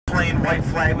white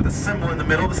flag with a symbol in the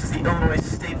middle. This is the Illinois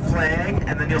state flag.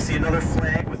 And then you'll see another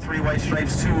flag with 3 white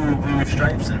stripes, 2 blue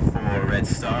stripes, and 4 red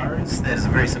stars. That is a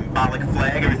very symbolic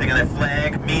flag. Everything on that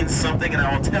flag means something, and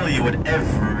I will tell you what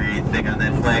everything on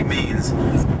that flag means.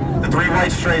 The 3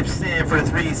 white stripes stand for the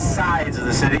 3 sides of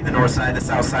the city: the north side, the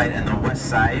south side, and the west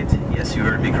side. Yes, you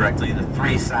heard me correctly, the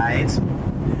 3 sides.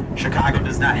 Chicago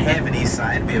does not have an east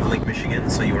side. We have Lake Michigan,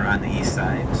 so you are on the east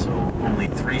side, so only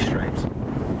 3 stripes.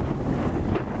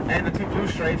 And the 2 blue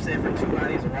stripes stand for 2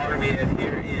 bodies of water we have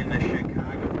here in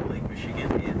Chicago, Lake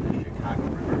Michigan, and the Chicago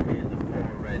River. And the 4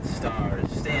 red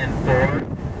stars stand for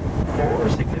 4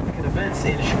 significant events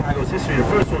in Chicago's history. The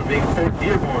first one being Fort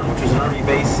Dearborn, which was an army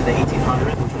base in the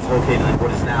 1800s, which was located in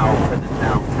what is now present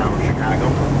downtown Chicago.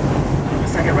 The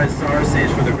second red star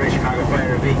stands for the Great Chicago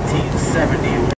Fire of 1871.